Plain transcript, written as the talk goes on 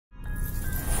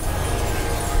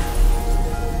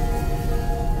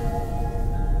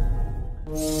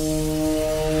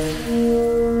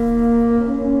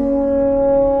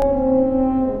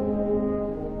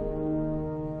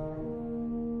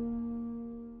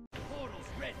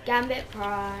Gambit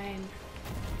Prime.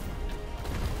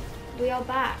 We are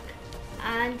back,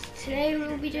 and today we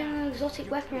will be doing an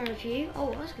exotic weapon review.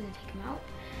 Oh, I was going to take him out.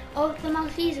 Of the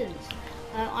Malfeasance.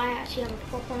 I actually have a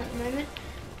prop on at the moment,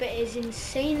 but it is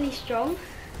insanely strong,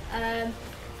 and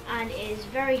it is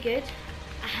very good.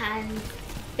 And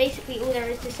basically, all there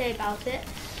is to say about it,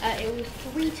 it will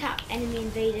 3-tap enemy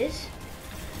invaders.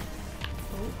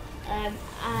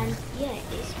 And yeah,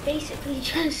 it's basically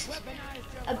just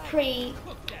a pretty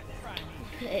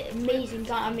amazing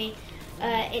gun. I mean,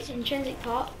 its intrinsic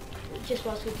part, just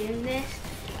whilst we're doing this,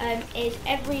 is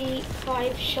every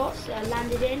 5 shots that are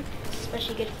landed in. It's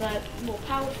especially good for more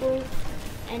powerful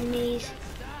enemies.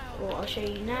 What I'll show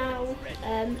you now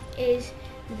is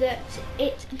that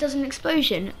it does an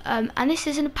explosion, and this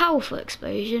isn't a powerful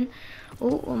explosion.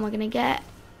 Oh, what am I gonna get?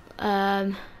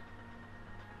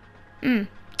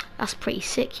 That's pretty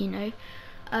sick, you know.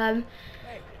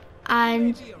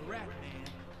 And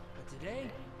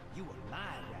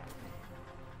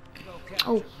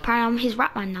oh, apparently I'm his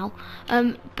rap man now.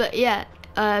 But yeah,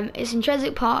 its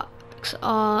intrinsic parts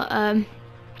are,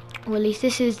 or at least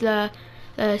this is the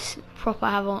prop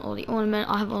I have on, or the ornament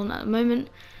I have on at the moment.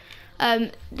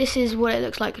 This is what it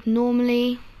looks like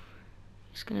normally.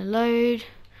 It's gonna load.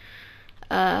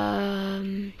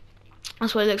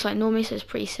 That's what it looks like normally, so it's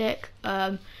pretty sick.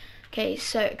 Okay,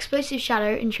 so explosive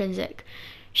shadow intrinsic.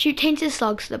 Shoot tainted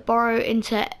slugs that burrow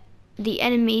into the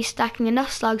enemy, stacking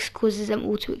enough slugs causes them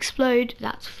all to explode.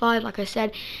 That's 5, like I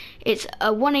said. It's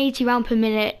a 180 round per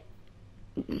minute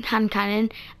hand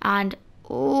cannon, and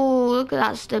oh, look at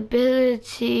that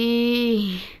stability.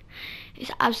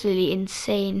 It's absolutely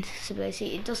insane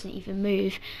stability. It doesn't even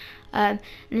move. And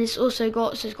it's also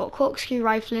got, so it's got corkscrew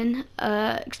rifling,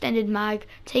 extended mag,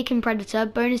 taken predator,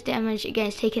 bonus damage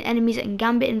against taken enemies and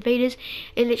gambit invaders.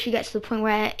 It literally gets to the point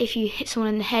where if you hit someone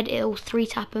in the head, it'll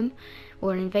 3-tap them,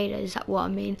 or an invader. Is that what I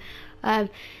mean?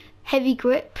 Heavy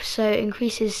grip, so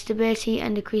increases stability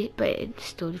and but it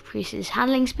still decreases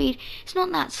handling speed. It's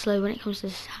not that slow when it comes to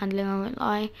handling, I won't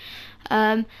lie.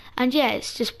 And yeah,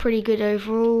 it's just pretty good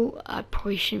overall. I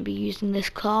probably shouldn't be using this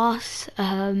class.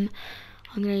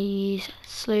 I'm going to use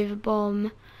Slover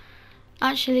Bomb.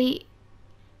 Actually,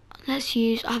 I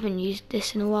haven't used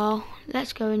this in a while.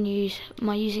 Let's go and use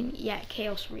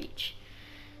Chaos Reach.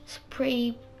 It's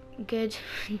pretty good,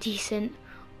 decent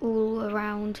all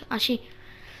around. Actually,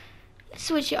 let's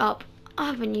switch it up. I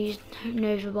haven't used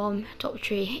Nova Bomb Top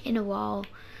Tree in a while.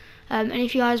 And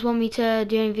if you guys want me to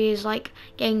do any videos like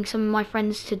getting some of my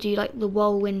friends to do like the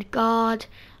Whirlwind Guard,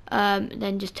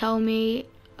 then just tell me.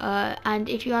 And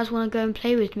if you guys want to go and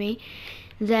play with me,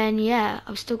 then yeah,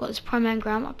 I've still got this prime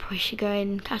engram. I probably should go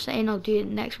and cash that in. I'll do it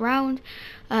next round.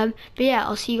 But yeah,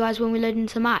 I'll see you guys when we load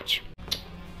into the match.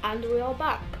 And we are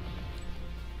back.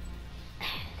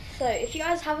 So if you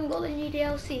guys haven't got the new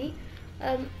DLC,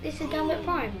 this is Gambit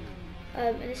Prime,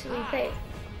 and this is what we play.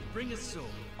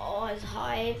 Oh, it's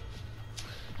high.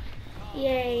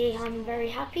 Yay, I'm very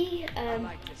happy.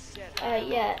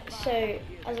 Yeah, so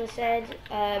as I said,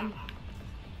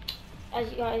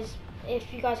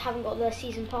 if you guys haven't got the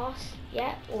season pass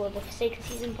yet, or the Forsaken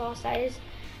season pass that is,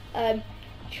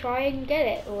 try and get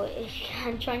it, or if you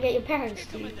can, try and get your parents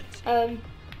to,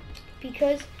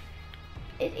 because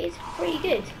it's pretty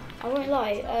good, I won't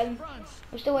lie.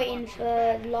 I'm still waiting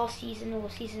for the last season, or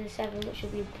season 7, which will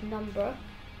be Penumbra.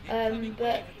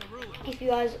 But if you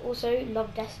guys also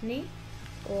love Destiny,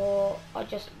 or are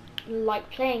just like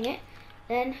playing it,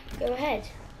 then go ahead.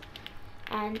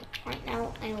 And right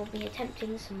now I will be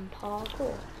attempting some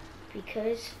parkour,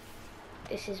 because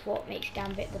this is what makes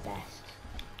Gambit the best.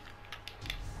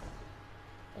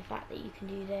 The fact that you can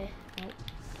do this.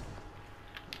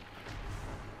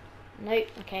 Nope,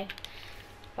 okay.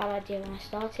 Bad idea when I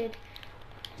started.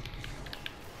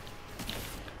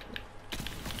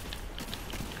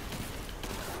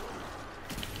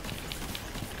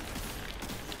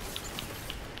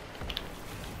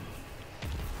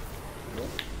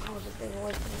 That was a bit of a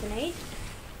waste of a grenade.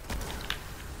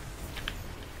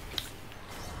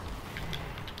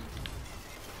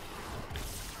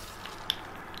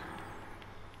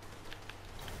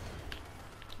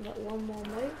 Got one more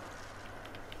move.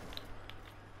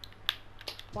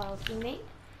 Wild teammate.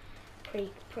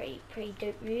 Pretty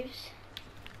dope moves.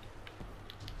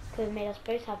 Could have made us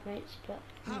both have moves, but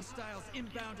hostiles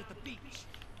inbound at the beach.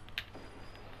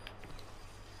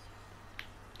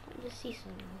 I'll just see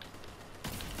something.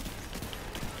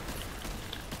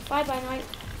 Bye bye night.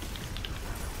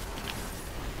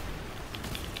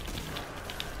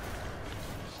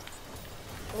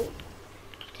 Oh,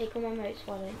 take all my motes,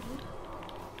 why don't you?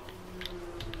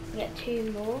 Get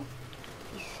 2 more.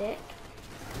 He's sick.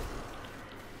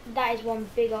 That is one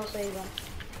big ass over.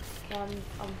 Okay,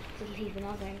 I'm leaving,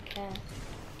 I don't care.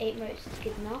 8 motes is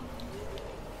good enough.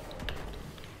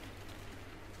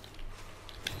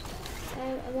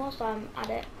 And whilst I'm at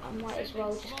it, I might as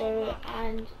well just go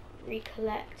and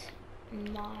recollect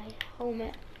my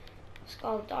helmet,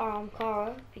 Skull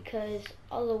Kara, because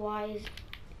otherwise,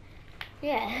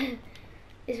 yeah,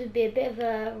 this would be a bit of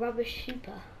a rubbish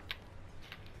super.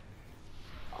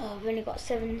 Oh, I've only got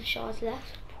 7 shards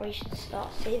left. Probably should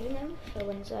start saving them for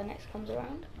when next comes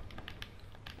around.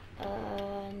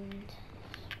 And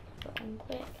put on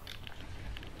quick.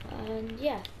 And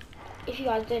yeah, if you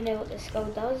guys don't know what this skull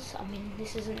does, I mean,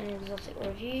 this isn't an exotic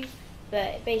review,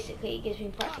 but basically it gives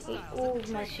me practically all of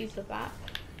my super back.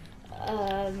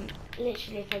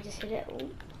 Literally, if I just hit it all,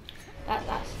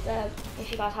 that's the.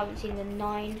 If you guys haven't seen the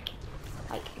 9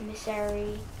 like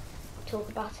emissary talk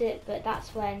about it, but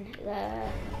that's when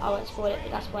I won't spoil it,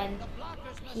 but that's when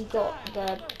he got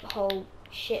the whole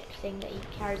ship thing that he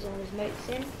carries all his motes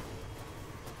in.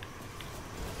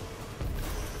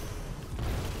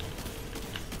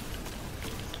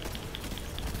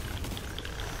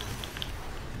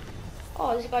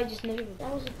 Oh, this guy just moved.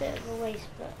 That was a bit of a waste,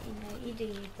 but you know, you do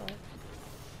you, bro.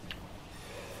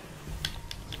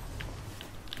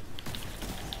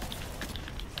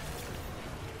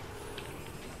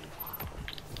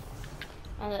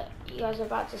 And you guys are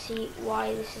about to see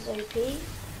why this is OP.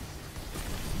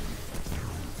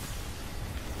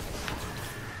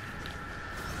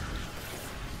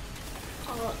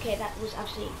 Oh, okay, that was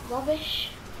absolutely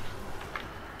rubbish.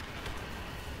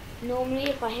 Normally,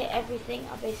 if I hit everything,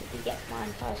 I basically get my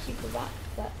entire super back,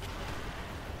 but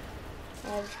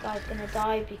this guy's gonna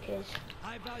die because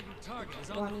High value target is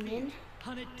running on the in. field.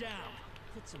 Hunt it down.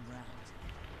 Hit some rounds.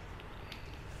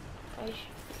 I should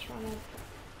be trying to.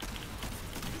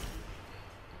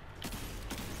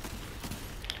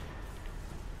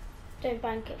 Don't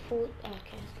bank it full.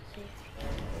 Okay,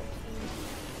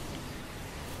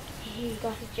 you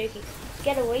guys are joking.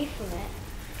 Get away from it.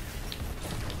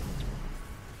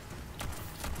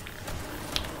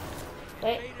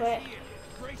 Quick, quick.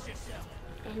 Brace yourself.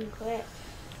 And quick.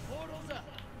 Portals up.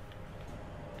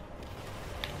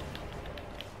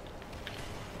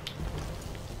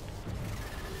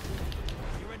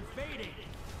 You're invading.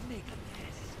 Make a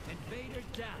mess. Invader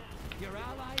down. Your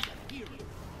allies are heroes.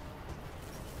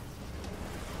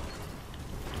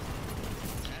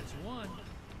 That's one.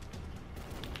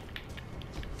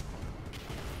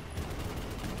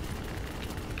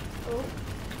 Oh.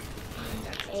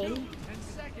 That's Okay. 2. 10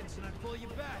 seconds and I pull you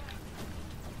back.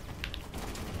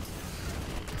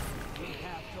 We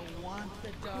have to want the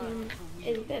dark.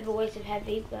 It's a bit of a waste of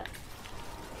heavy, but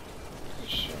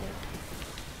sure.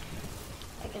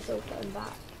 I guess I'll put them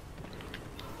back.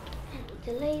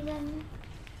 Delay them.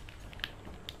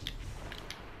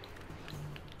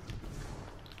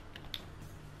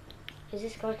 Is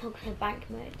this guy not going to bank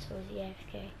modes or is he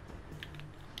AFK?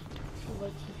 Is he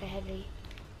waiting for heavy?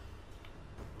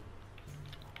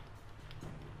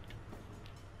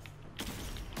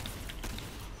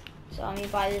 So I mean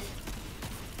by this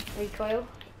recoil,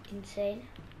 insane.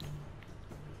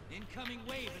 Incoming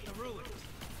wave at the ruins.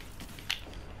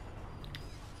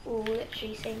 All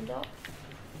literally same dot.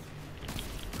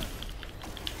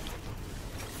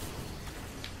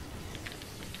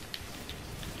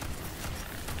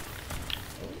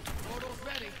 Portals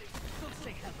ready. Don't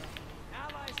say hello.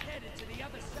 Allies headed to the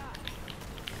other side.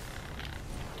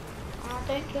 Ah,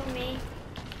 don't kill me.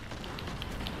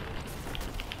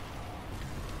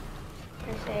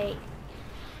 Press 8.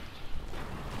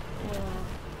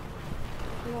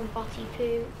 Come on, Butty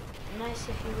Poo. Nice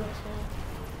if you were to.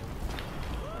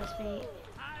 That's me.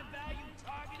 High value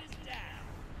target is down.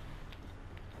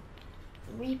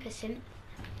 Reaper Simp.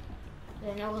 I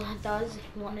don't know what that does, if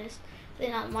I'm honest. I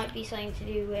think that might be something to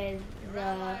do with the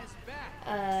Allies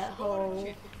back.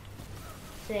 whole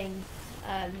thing.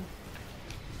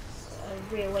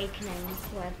 Reawakening,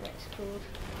 whatever it's called.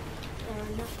 There are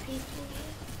enough people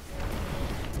here.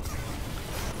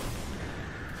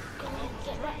 Come on,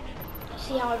 get back.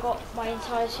 See how I got my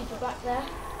entire super back there?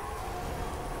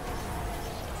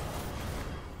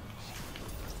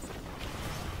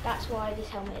 That's why this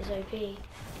helmet is OP.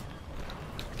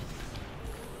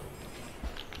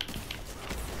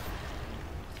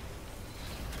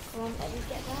 Come on, let me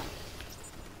get that.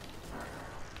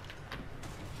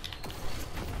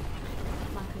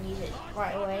 I can use it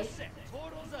right away.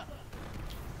 Portals up.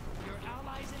 Your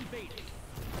allies invaded.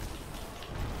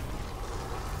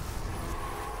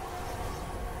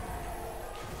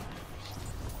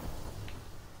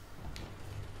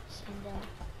 Send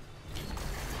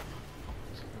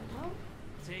someone out.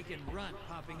 Taking runt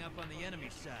popping up on the enemy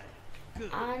side.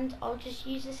 Good. And I'll just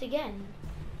use this again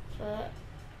for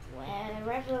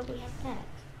wherever we have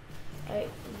next. Oh, we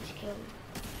need to kill them.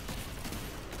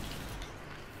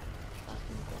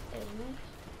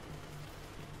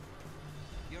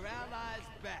 Your allies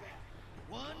back.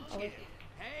 One kill.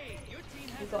 Hey, your team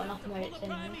has We've got enough to pull motes a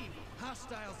prime anyway. evil.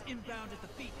 Hostiles inbound at the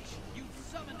beach. You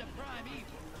summoned a prime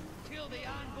evil. Kill the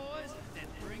envoys, then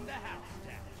bring the house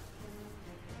down.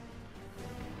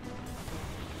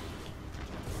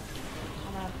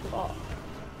 And I forgot.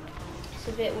 It's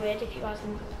a bit weird if you guys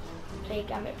haven't played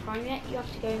Gambit Prime yet. You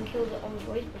have to go and kill the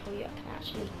envoys before you can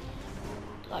actually,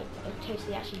 like,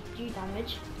 totally actually do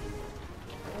damage.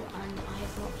 Oh, and I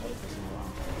have not played this in a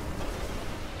while.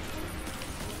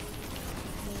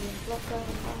 Maybe a blocker.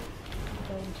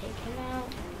 Go and take him out.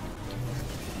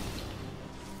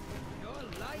 Your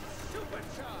light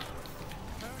supercharged.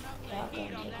 Turn up Yeah, I'll go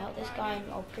and take out this guy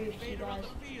and I'll prove to you guys.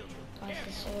 Guys,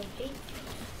 this is so OP.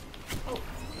 Oh.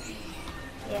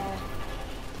 Yeah.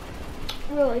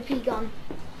 Real OP gun.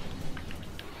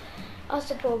 That's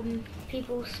the problem.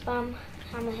 People spam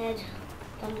Hammerhead,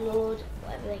 Thunderlord,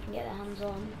 whatever they can get their hands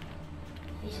on.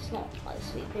 It's just not like the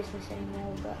sweet business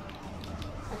anymore, but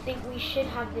I think we should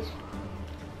have this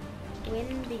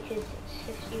win because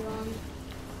it's 51.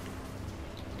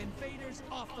 Invaders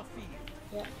off the field.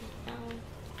 Yep, he's down.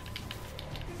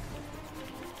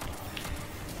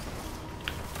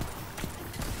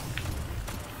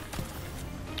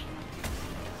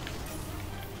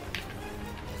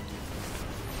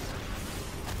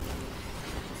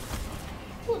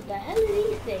 What the hell are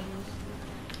these things?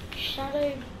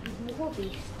 Shadow war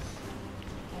beasts.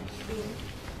 I see.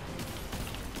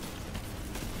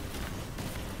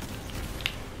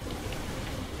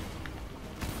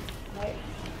 No.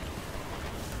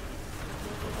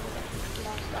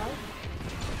 Last guy.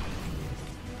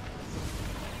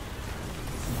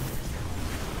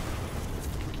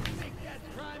 Make that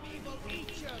prime evil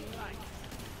eat your life.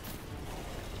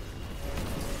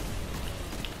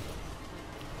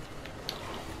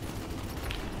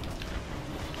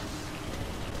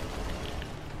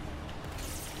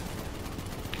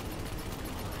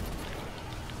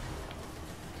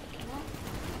 Take him out.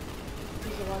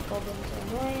 These are why goblins are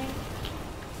annoying.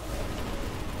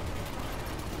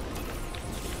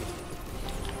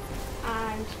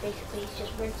 And basically it's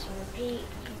just rinse and repeat.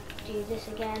 Do this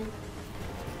again.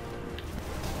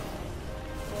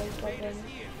 No problem. Invaders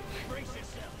here. Brace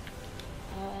yourself.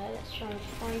 Let's try and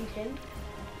find him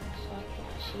so I can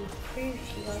actually prove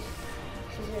to you guys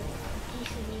this is a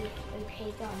decently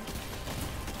okay gun.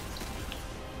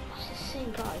 It's the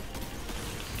same guy.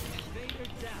 Invader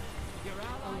down. Your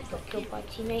I allies got killed by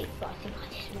teammates, but I think I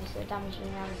did most of the damage in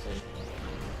reality.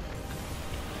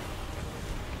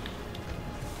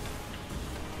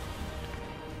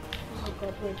 Oh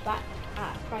god, we're back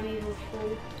at primeval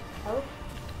full health.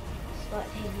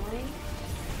 Slightly annoying.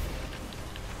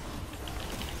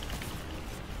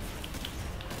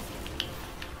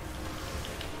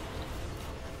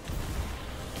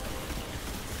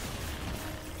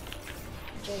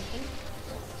 Joking.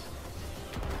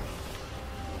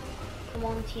 Come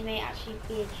on, teammate, actually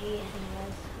be a G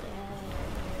anyways.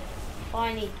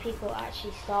 Finally, people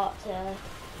actually start to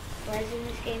res in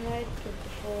this game mode because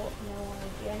before no one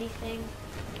would do anything.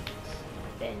 It's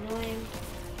a bit annoying.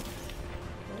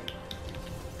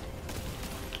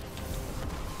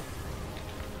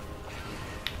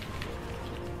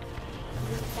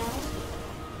 Is this down?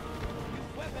 You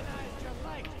weaponized your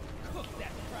light. Cook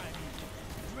that prime evil.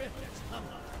 Drifters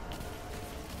humble.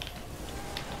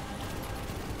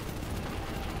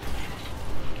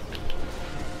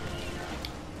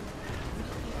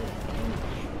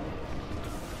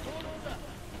 Portals up.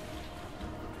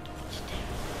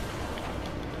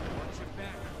 Watch your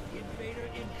back. Invader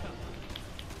incoming.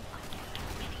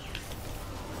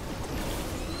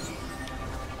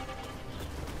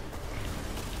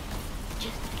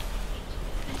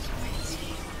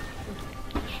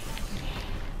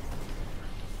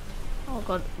 Oh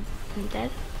god, I'm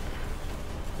dead.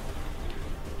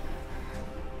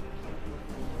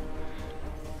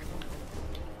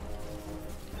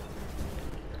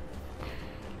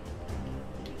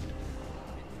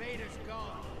 Invaders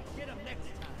gone. Get them next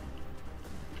time.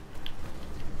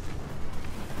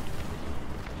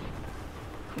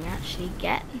 Can we actually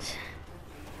get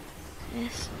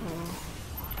this? Or...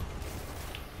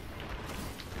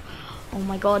 Oh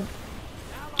my god.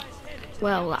 Allies headed to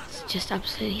Well, that's just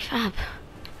absolutely fab.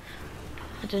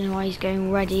 I don't know why he's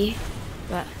going ready,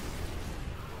 but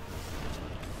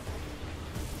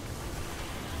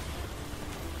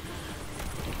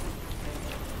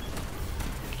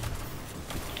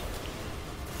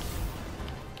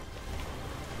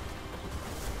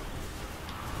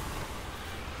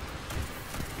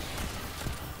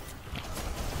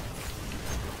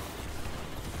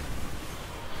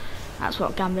That's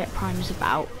what Gambit Prime is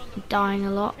about. Dying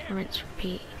a lot, rinse,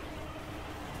 repeat.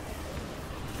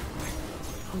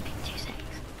 Okay, 2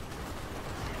 seconds.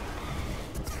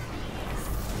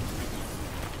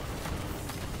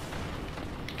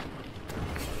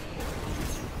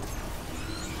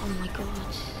 Oh my god,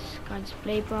 this guy's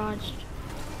blade barraged.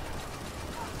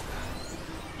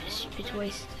 Stupid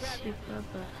waste of super,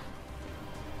 but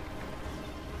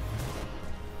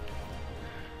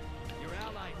Your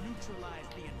ally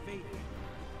neutralized the invader.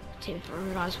 I didn't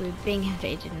realise we were being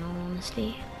invaded in all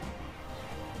honesty.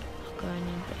 I'll go and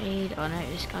invade. Oh no,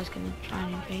 this guy's gonna try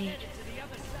and invade.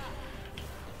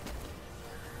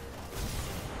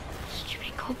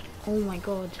 Stupid goblin. Oh my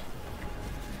god.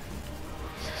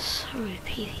 So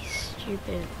OP, these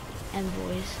stupid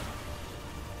envoys.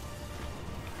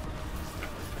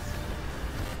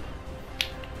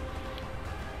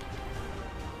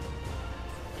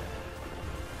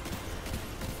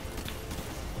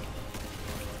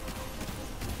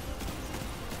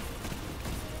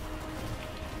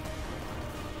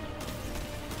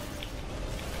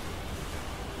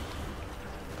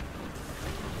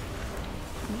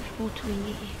 How much more do we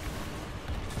need?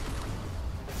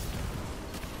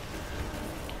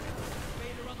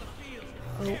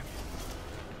 Oh,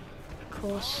 of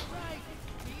course.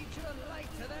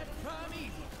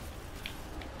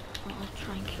 Oh, I'll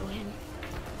try and kill him.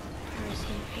 Where is the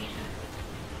invader?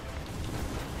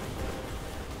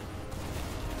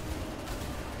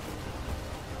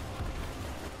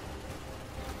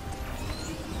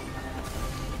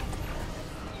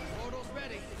 Portal's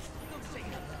ready. Go say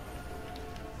hello.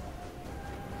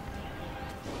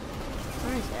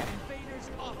 Where is it? Invaders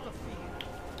off the field.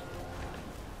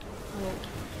 Oh.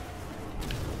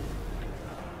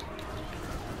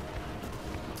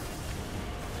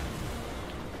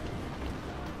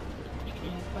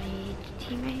 Invade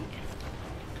teammate.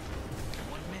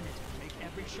 1 minute. Make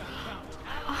every shot count.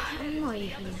 Oh, I'm not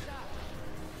even.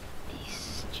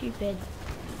 These stupid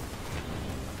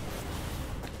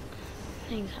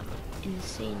things have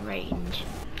insane range.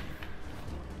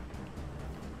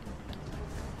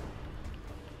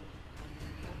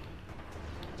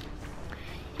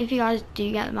 If you guys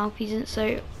do get the Malfeasance,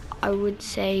 so I would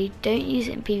say don't use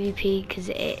it in PvP because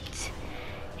it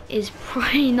is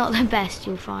probably not the best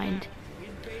you'll find.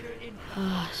 Invader in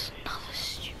Oh, it's another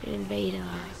stupid invader.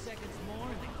 30 seconds more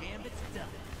and the gambit's done.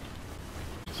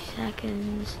 30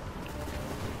 seconds.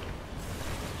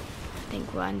 I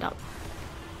think we'll end up.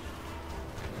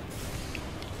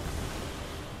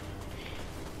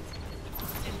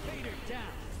 Invader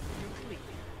down. You clear.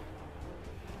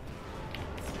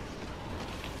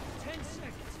 10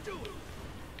 seconds. Do it.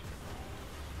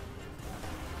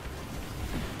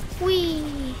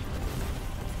 Whee!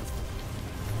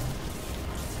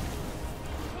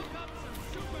 Hook up some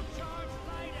supercharged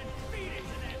light and feed it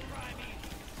to that primate.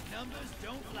 Numbers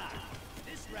don't lie.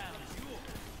 This round is yours.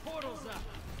 Portal's up.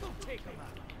 Go take them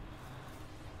out.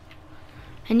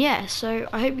 And yeah, so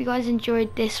I hope you guys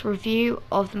enjoyed this review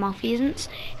of the Malfeasance.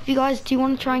 If you guys do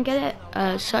want to try and get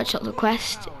it, search up the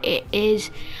quest. It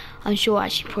is, I'm sure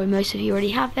actually probably most of you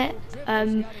already have it.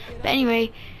 But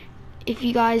anyway, if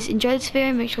you guys enjoyed this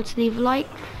video, make sure to leave a like.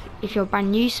 If you're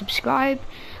brand new, subscribe.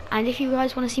 And if you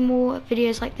guys want to see more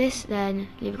videos like this, then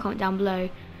leave a comment down below.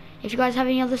 If you guys have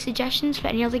any other suggestions for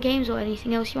any other games or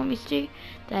anything else you want me to do,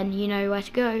 then you know where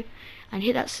to go. And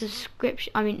hit that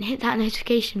hit that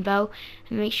notification bell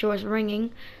and make sure it's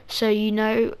ringing so you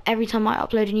know every time I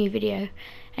upload a new video.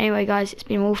 Anyway guys, it's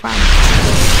been Wolfram.